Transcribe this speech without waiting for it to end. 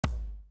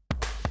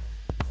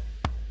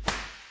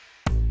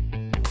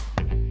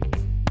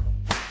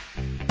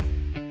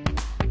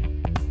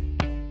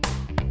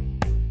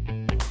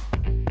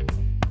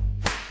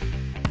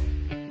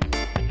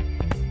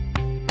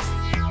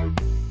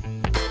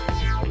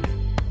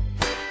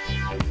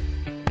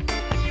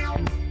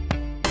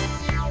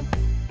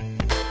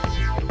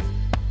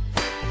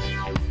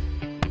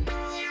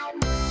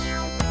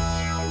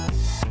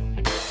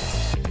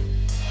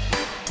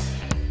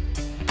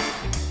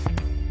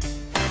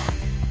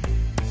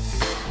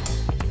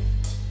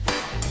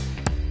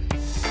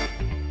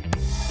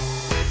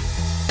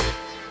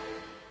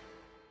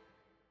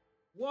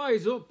What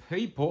is up,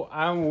 people?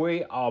 And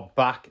we are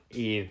back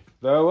in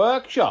the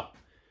workshop.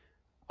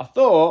 I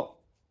thought,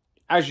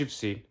 as you've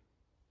seen,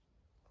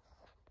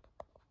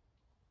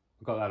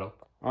 I got that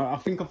up. I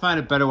think I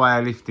found a better way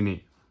of lifting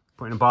it.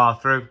 Putting a bar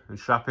through and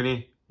strapping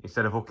it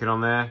instead of hooking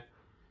on there.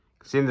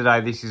 Because at the end of the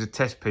day, this is a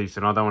test piece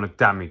and I don't want to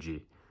damage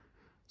it.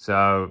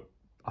 So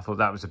I thought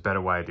that was a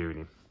better way of doing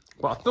it.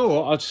 But I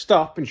thought I'd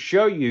stop and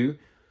show you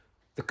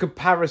the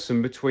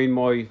comparison between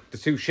the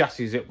two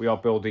chassis that we are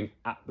building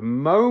at the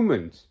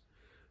moment.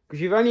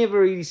 Because you've only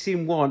ever really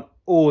seen one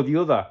or the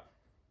other.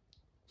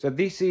 So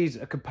this is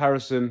a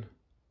comparison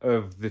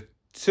of the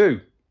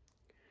two.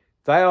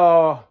 They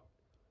are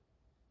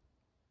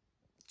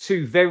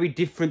two very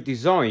different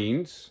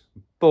designs,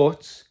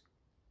 but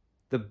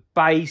the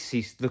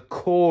basis, the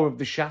core of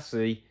the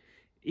chassis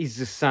is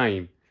the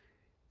same.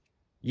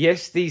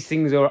 Yes, these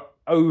things are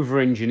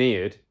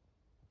over-engineered.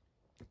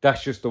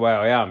 That's just the way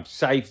I am.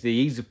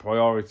 Safety is a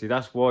priority.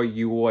 That's why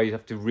you always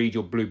have to read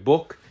your blue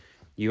book.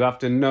 You have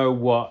to know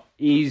what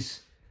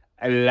is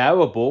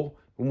allowable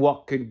and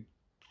what can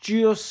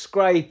just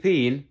scrape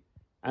in.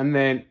 And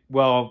then,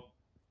 well,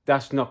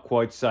 that's not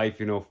quite safe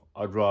enough.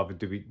 I'd rather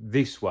do it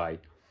this way.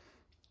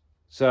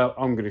 So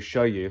I'm going to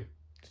show you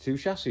the two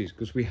chassis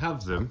because we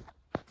have them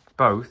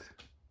both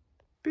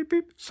beep,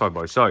 beep, side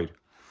by side.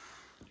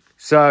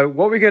 So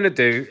what we're going to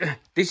do,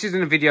 this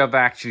isn't a video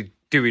about actually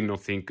doing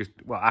nothing,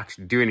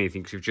 actually doing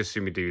anything, because you've just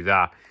seen me do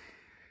that.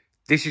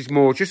 This is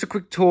more just a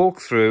quick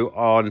talk through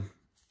on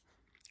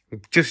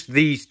just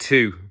these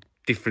two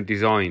different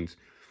designs.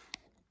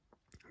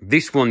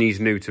 This one is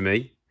new to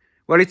me.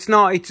 Well, it's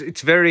not.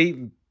 It's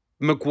very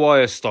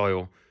Maguire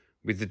style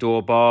with the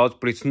door bars,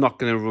 but it's not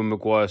going to run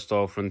Maguire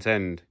style front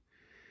end.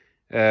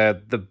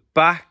 The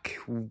back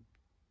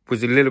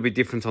was a little bit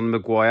different on the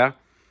Maguire.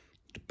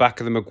 The back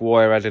of the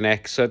Maguire had an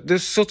X. So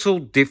there's subtle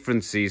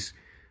differences,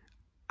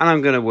 and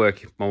I'm going to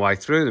work my way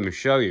through them and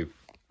show you.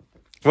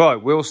 Right,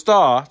 we'll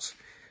start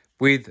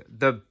with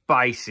the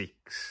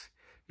basics.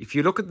 If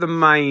you look at the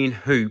main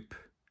hoop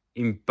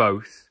in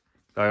both,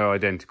 they are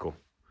identical.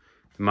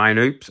 The main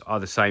hoops are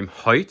the same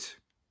height,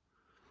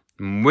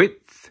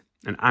 width,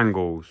 and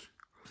angles.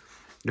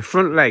 The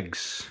front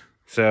legs,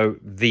 so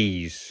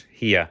these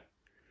here,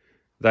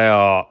 they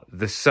are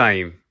the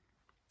same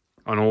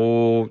on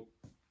all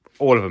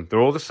of them.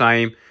 They're all the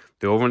same.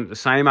 They all run at the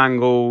same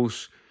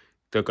angles.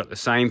 They've got the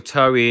same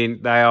toe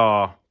in. They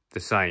are the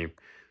same.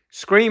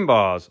 Screen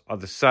bars are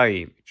the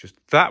same. Just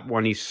that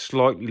one is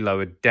slightly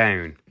lower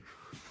down.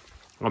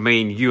 I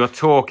mean, you are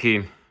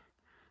talking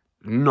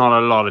not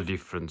a lot of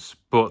difference,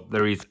 but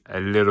there is a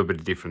little bit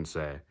of difference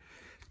there.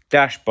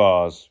 Dash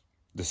bars,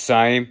 the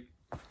same.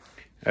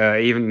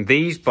 Even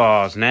these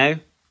bars now,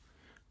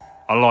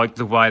 I like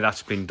the way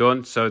that's been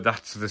done. So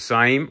that's the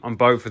same on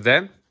both of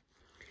them.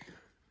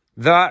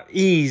 That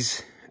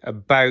is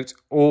about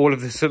all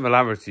of the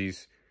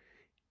similarities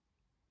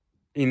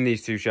in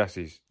these two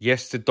chassis.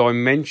 Yes, the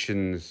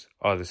dimensions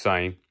are the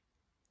same.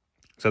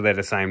 So they're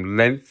the same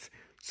length,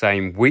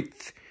 same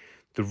width.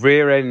 The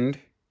rear end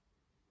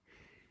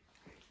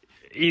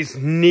is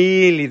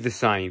nearly the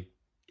same,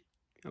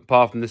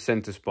 apart from the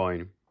centre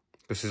spine,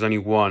 because there's only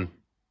one.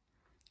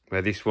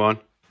 Where this one,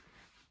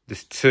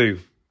 there's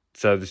two.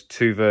 So there's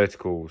two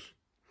verticals.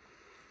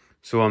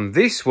 So on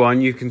this one,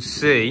 you can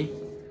see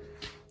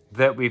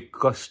that we've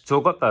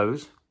still got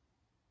those.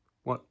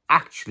 Well,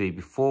 actually,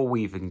 before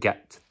we even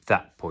get to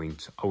that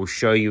point, I will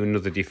show you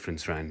another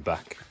difference round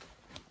back.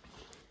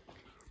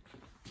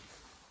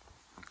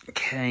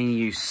 Can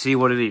you see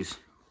what it is?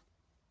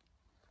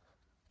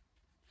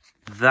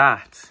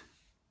 That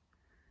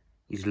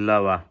is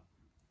lower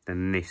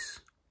than this.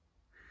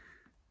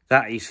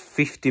 That is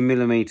 50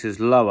 millimeters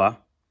lower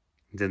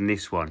than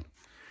this one.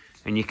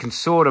 And you can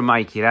sort of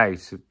make it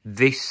out.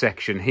 This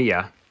section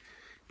here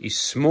is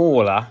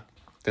smaller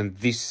than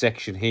this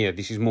section here.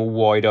 This is more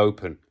wide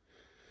open.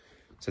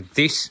 So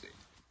this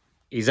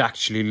is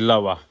actually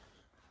lower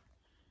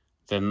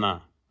than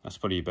that. That's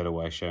probably a better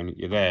way of showing it.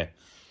 You're there.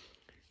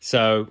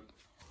 So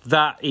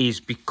that is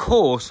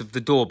because of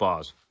the door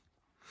bars.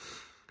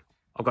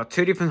 I've got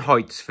two different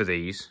heights for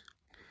these.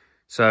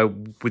 So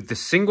with the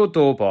single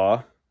door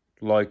bar,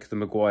 like the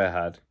Maguire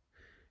had,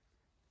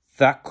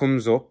 that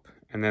comes up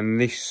and then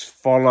this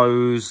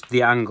follows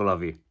the angle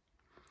of it.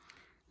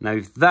 Now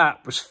if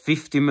that was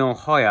 50 mil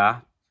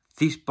higher,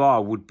 this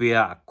bar would be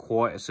at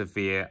quite a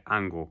severe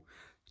angle.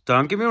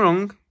 Don't get me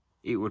wrong,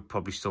 it would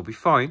probably still be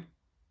fine,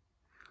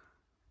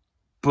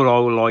 but I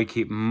would like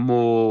it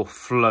more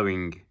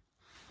flowing.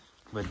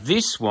 But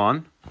this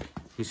one,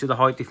 you see the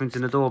height difference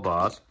in the door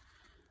bars?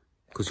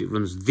 Because it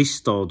runs this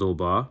style door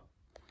bar,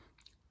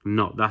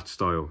 not that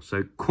style. So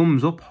it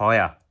comes up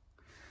higher.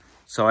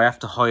 So I have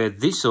to higher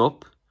this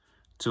up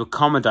to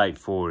accommodate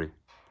for it.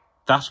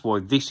 That's why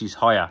this is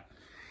higher.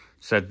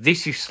 So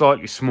this is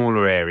slightly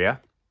smaller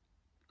area.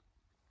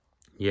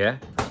 Yeah.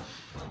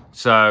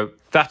 So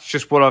that's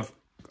just what I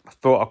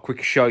thought I'd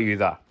quickly show you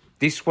that.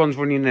 This one's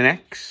running an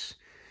X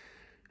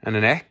and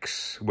an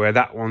X, where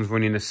that one's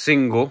running a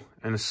single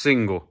and a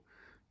single.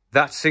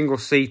 That single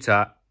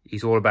seater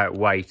is all about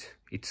weight.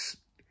 It's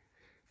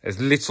as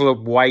little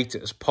of weight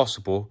as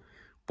possible,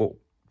 but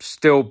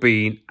still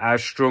being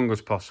as strong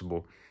as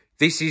possible.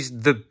 This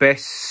is the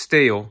best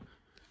steel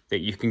that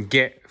you can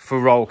get for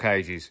roll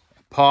cages,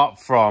 apart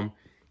from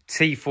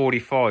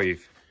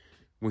T45,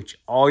 which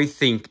I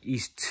think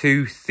is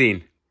too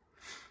thin.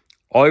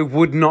 I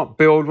would not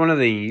build one of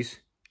these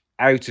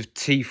out of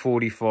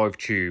T45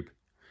 tube.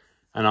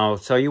 And I'll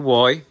tell you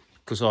why,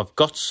 because I've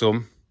got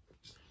some.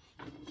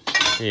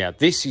 Yeah,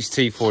 this is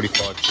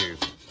T45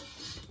 tube.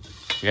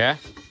 Yeah.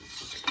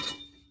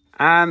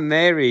 And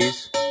there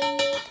is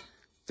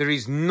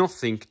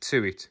nothing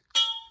to it.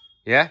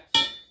 Yeah.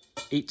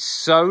 It's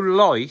so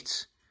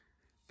light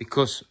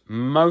because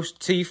most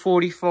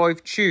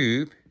T45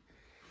 tube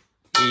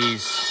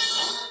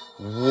is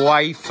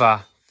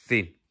wafer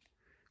thin.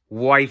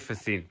 Wafer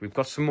thin. We've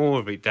got some more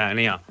of it down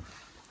here.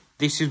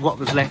 This is what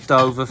was left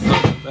over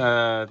from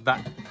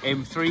that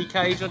M3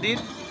 cage I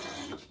did.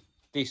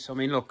 This, I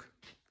mean, look.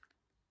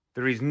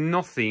 There is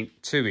nothing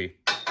to it.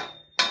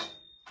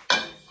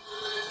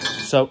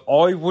 So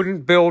I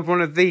wouldn't build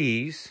one of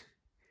these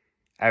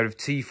out of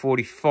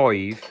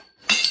T45.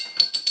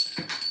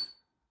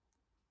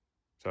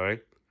 Sorry.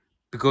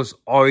 Because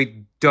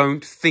I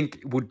don't think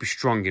it would be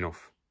strong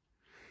enough.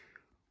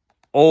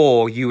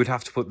 Or you would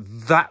have to put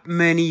that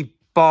many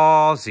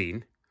bars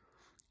in.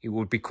 It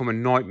would become a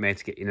nightmare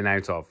to get in and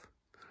out of.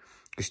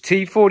 Because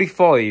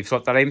T45's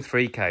like that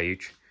M3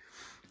 cage.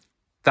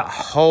 That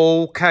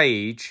whole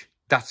cage,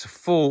 that's a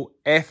full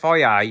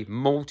FIA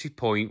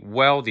multi-point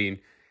welding,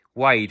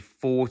 weighed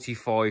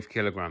 45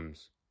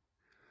 kilograms.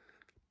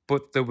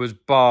 But there was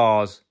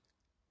bars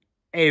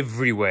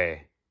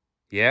everywhere.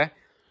 Yeah?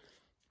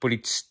 But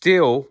it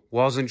still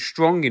wasn't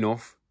strong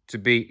enough to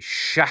be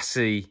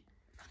chassis.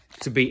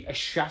 To be a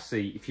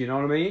chassis, if you know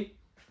what I mean.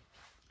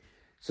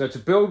 So to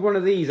build one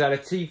of these out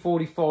of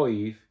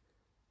T45,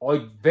 I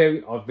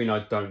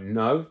don't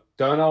know.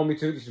 Don't hold me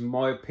to it. This is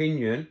my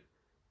opinion.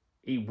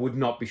 It would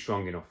not be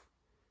strong enough.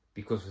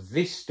 Because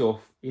this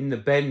stuff in the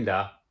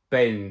bender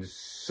bends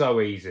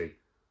so easy.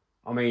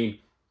 I mean,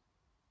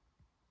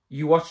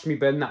 you watched me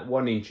bend that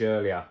 1 inch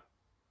earlier.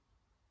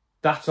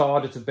 That's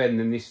harder to bend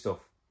than this stuff.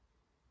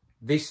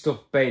 This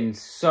stuff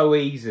bends so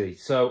easy.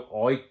 So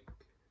I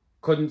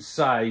couldn't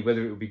say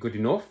whether it would be good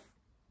enough.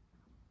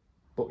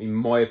 But in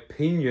my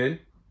opinion,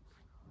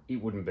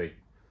 it wouldn't be.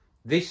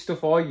 This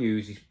stuff I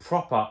use is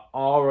proper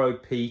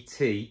ROPT,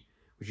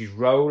 which is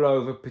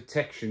rollover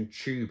protection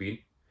tubing.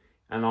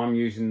 And I'm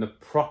using the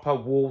proper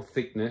wall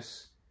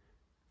thickness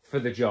for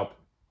the job.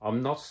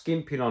 I'm not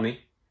skimping on it.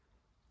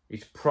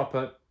 It's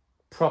proper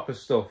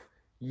stuff.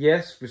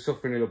 Yes, we're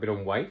suffering a little bit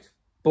on weight,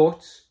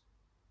 but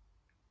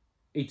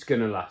it's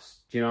going to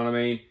last. Do you know what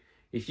I mean?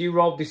 If you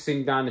roll this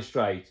thing down the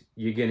straight,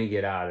 you're going to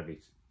get out of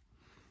it.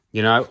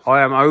 You know,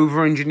 I am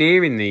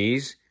over-engineering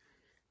these,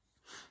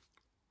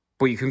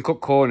 but you can cut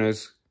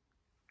corners.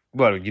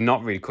 Well, you're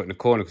not really cutting a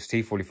corner because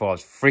T45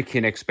 is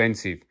freaking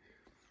expensive.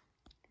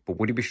 But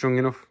would it be strong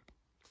enough?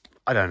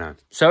 I don't know.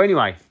 So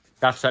anyway,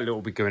 that's that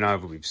little bit going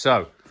over with.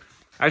 So,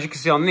 as you can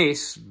see on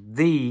this,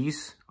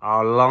 these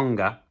are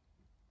longer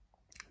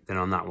than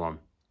on that one.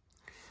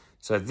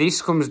 So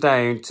this comes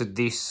down to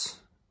this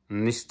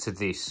and this to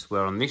this,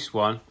 where on this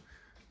one,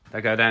 they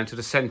go down to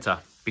the centre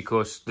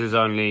because there's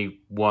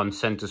only one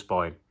centre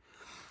spine.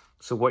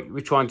 So what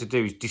we're trying to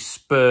do is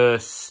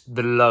disperse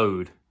the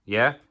load,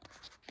 yeah?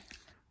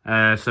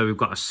 So we've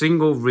got a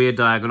single rear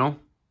diagonal,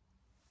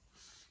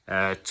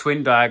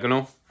 twin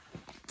diagonal,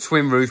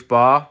 twin roof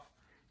bar,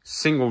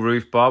 single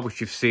roof bar, which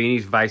you've seen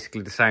is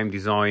basically the same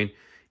design.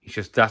 It's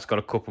just that's got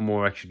a couple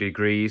more extra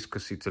degrees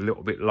because it's a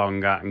little bit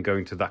longer and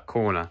going to that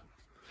corner.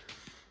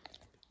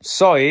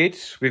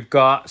 Sides, we've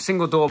got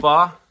single door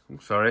bar,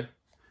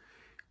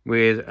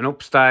 with an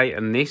upstay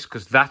and this,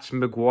 because that's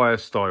Maguire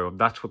style.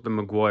 That's what the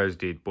Maguires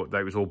did, but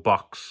that was all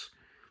box.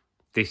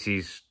 This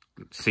is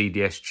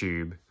CDS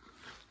tube.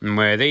 And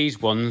where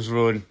these ones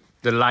run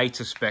the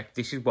later spec,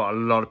 this is what a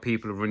lot of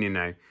people are running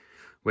now,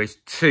 where it's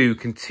 2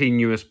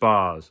 continuous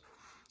bars.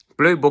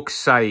 Blue Book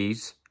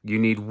says you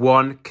need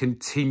 1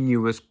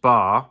 continuous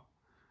bar.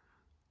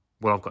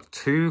 Well, I've got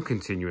 2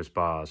 continuous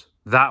bars.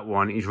 That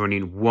one is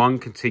running 1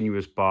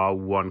 continuous bar,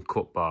 1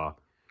 cut bar.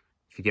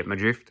 If you get my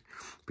drift.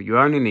 But you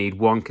only need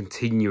 1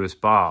 continuous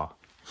bar.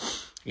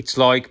 It's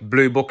like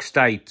Blue Book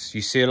states.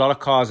 You see a lot of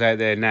cars out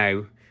there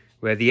now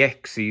where the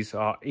X's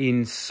are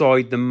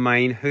inside the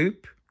main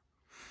hoop.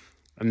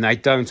 And they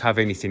don't have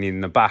anything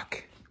in the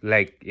back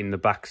leg, in the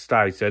back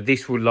stage. So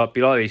this would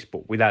be like this,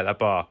 but without that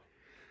bar.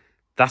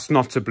 That's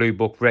not the Blue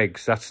Book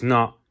regs. That's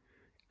not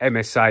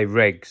MSA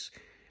regs.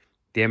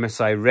 The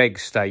MSA regs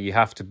state you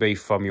have to be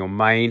from your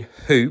main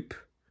hoop,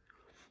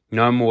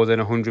 no more than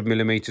 100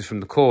 millimeters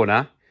from the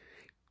corner,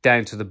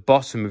 down to the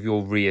bottom of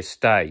your rear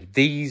stay.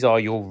 These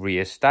are your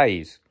rear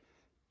stays.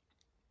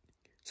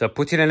 So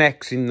putting an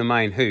X in the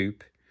main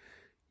hoop,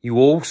 you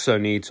also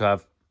need to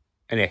have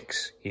an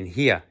X in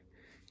here,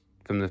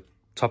 from the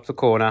top of the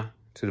corner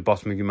to the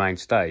bottom of your main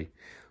stay.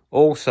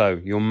 Also,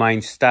 your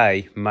main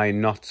stay may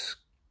not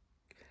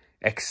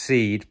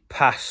exceed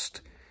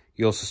past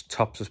your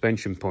top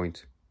suspension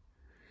point.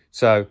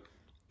 So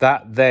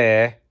that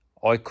there,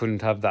 I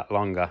couldn't have that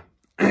longer.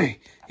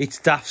 It's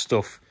daft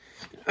stuff.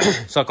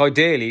 It's like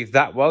ideally, if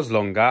that was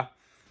longer,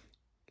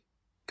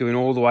 going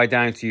all the way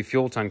down to your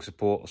fuel tank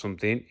support or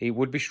something, it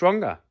would be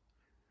stronger.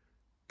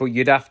 But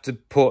you'd have to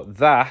put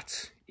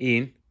that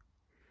in,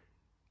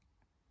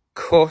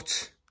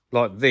 cut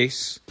like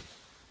this,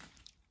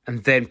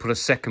 and then put a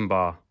second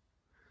bar.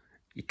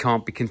 It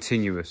can't be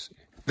continuous.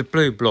 The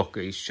blue block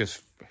is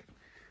just,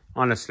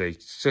 honestly,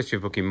 such a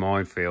fucking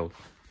minefield.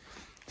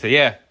 So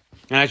yeah,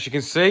 and as you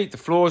can see, the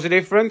floors are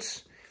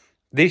different.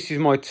 This is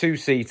my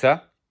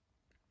two-seater.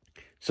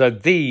 So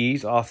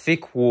these are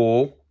thick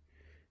wall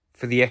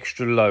for the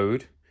extra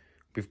load.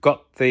 We've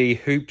got the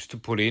hoops to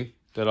put in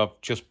that I've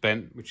just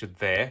bent, which are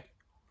there.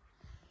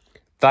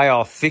 They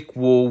are thick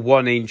wall,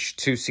 1 inch,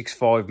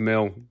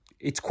 265mm.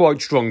 It's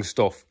quite strong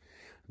stuff.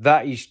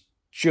 That is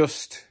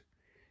just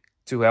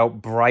to help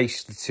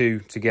brace the two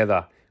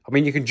together. I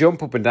mean, you can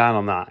jump up and down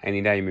on that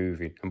any day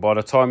moving. And by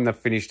the time they've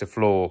finished the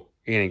floor,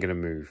 it ain't going to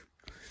move.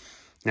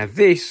 Now,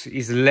 this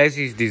is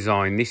Les's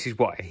design. This is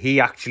what he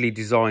actually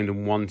designed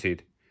and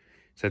wanted.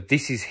 So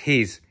this is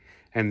his.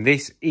 And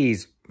this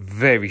is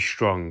very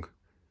strong.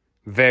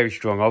 Very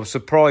strong. I was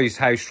surprised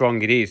how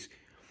strong it is.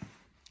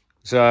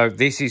 So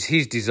this is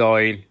his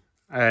design.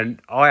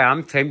 And I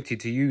am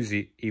tempted to use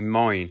it in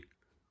mine.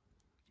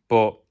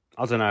 But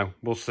I don't know.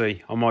 We'll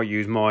see. I might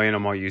use mine. I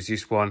might use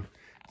this one.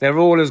 They're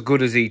all as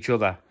good as each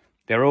other.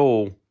 They're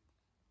all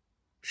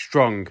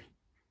strong.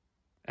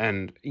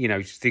 And, you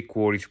know, thick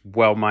wall is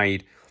well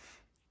made.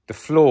 The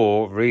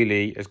floor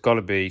really has got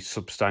to be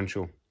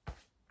substantial.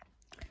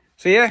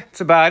 So yeah,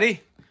 that's about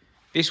it.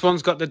 This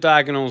one's got the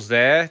diagonals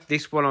there.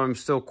 This one I'm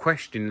still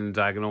questioning the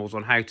diagonals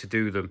on how to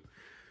do them.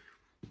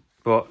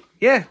 But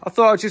yeah, I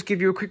thought I'd just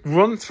give you a quick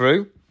run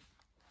through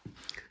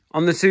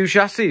on the two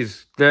chassis.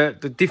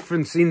 The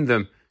difference in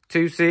them.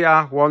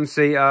 Two-seater,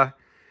 one-seater,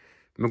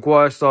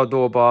 Maguire style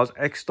door bars,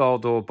 X style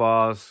door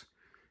bars,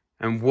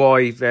 and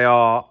why they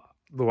are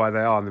the way they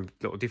are and the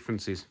little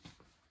differences.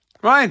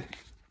 Right,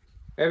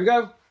 there we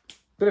go.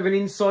 Bit of an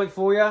insight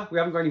for you. We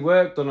haven't got any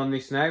work done on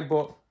this now,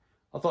 but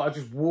I thought I'd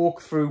just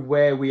walk through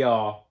where we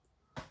are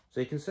so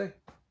you can see.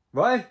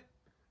 Right,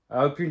 I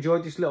hope you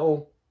enjoyed this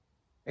little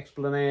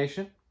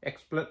explanation.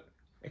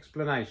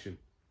 Explanation.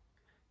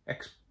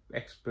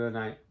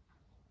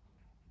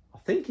 I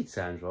think it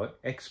sounds right.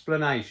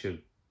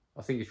 Explanation.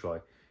 I think it's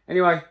right.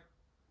 Anyway,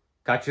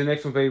 catch you in the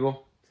next one,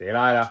 people. See you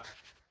later.